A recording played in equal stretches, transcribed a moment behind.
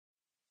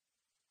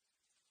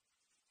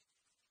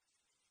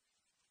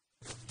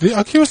The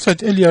accused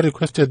had earlier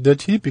requested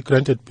that he be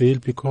granted bail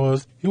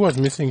because he was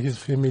missing his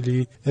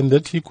family and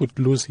that he could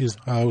lose his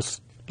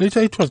house. Later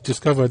it was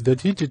discovered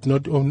that he did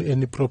not own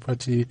any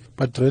property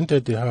but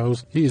rented the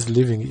house he is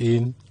living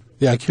in.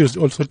 The accused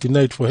also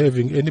denied for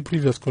having any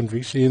previous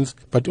convictions,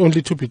 but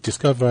only to be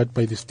discovered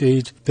by the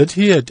state that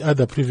he had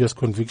other previous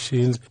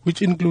convictions,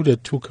 which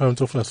included 2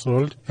 counts of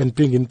assault and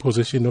being in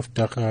possession of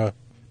dagga.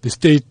 The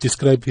state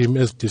described him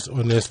as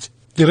dishonest.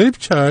 The rape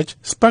charge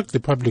sparked the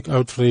public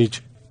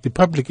outrage. The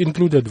public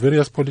included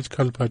various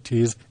political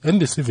parties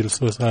and the civil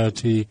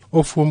society,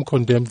 of whom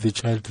condemned the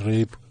child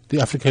rape. The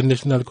African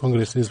National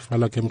Congress's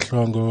Falake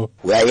Mhlongo.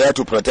 We are here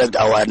to protect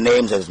our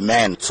names as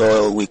men,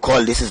 so we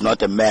call this is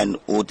not a man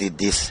who did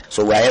this.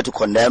 So we are here to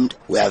condemn.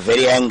 We are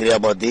very angry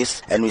about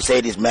this, and we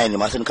say this man, he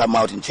mustn't come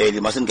out in jail, he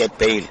mustn't get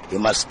bail, he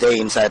must stay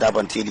inside up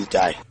until he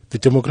dies. The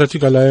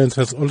Democratic Alliance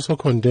has also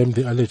condemned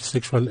the alleged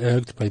sexual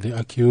act by the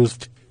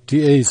accused.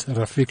 DA's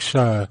Rafiq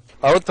Shah.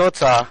 Our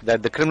thoughts are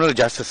that the criminal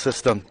justice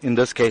system in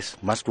this case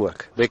must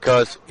work,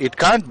 because it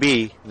can't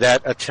be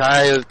that a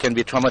child can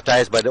be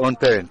traumatized by their own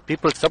parent.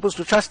 People are supposed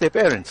to trust their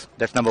parents.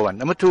 That's number one.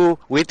 Number two,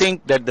 we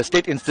think that the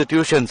state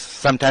institutions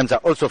sometimes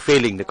are also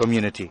failing the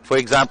community. For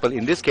example,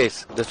 in this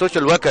case, the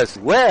social workers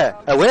were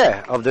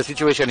aware of the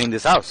situation in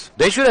this house.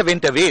 They should have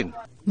intervened.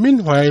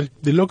 Meanwhile,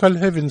 the local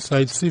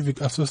Heavenside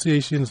Civic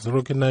Association's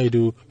Roque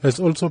Naidu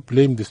has also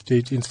blamed the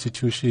state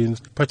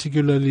institutions,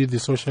 particularly the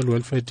Social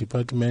Welfare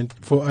Department,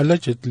 for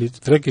allegedly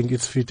dragging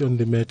its feet on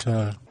the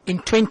matter. In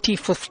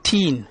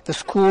 2015, the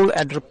school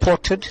had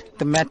reported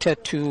the matter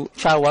to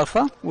child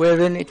welfare,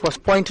 wherein it was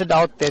pointed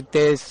out that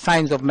there's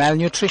signs of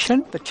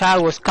malnutrition. The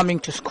child was coming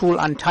to school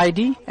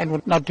untidy and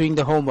was not doing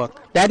the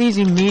homework. That is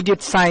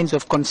immediate signs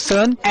of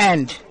concern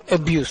and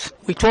abuse.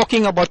 We're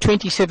talking about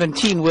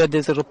 2017, where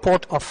there's a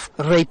report of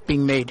rape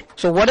being made.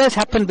 So what has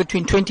happened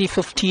between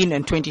 2015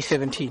 and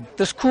 2017?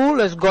 The school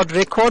has got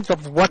records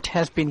of what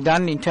has been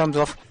done in terms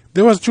of.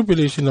 There was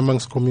jubilation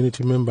amongst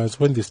community members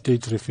when the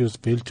state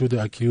refused bail to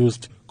the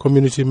accused.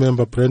 Community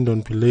member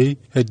Brandon Pillay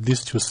had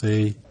this to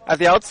say. At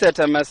the outset,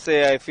 I must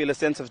say I feel a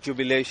sense of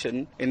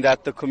jubilation in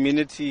that the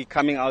community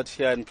coming out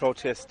here and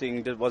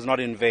protesting was not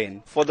in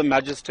vain. For the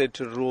magistrate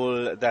to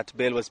rule that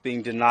bail was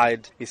being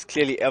denied is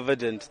clearly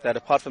evident that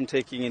apart from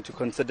taking into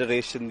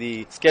consideration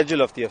the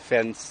schedule of the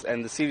offence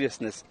and the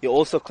seriousness, he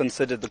also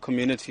considered the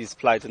community's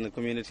plight and the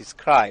community's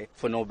cry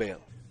for no bail.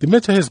 The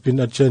matter has been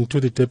adjourned to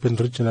the Durban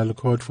Regional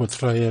Court for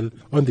trial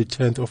on the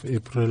 10th of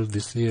April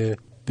this year.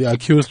 The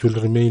accused will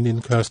remain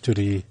in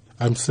custody.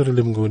 I'm Cyril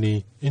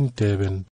Mnguni in Durban.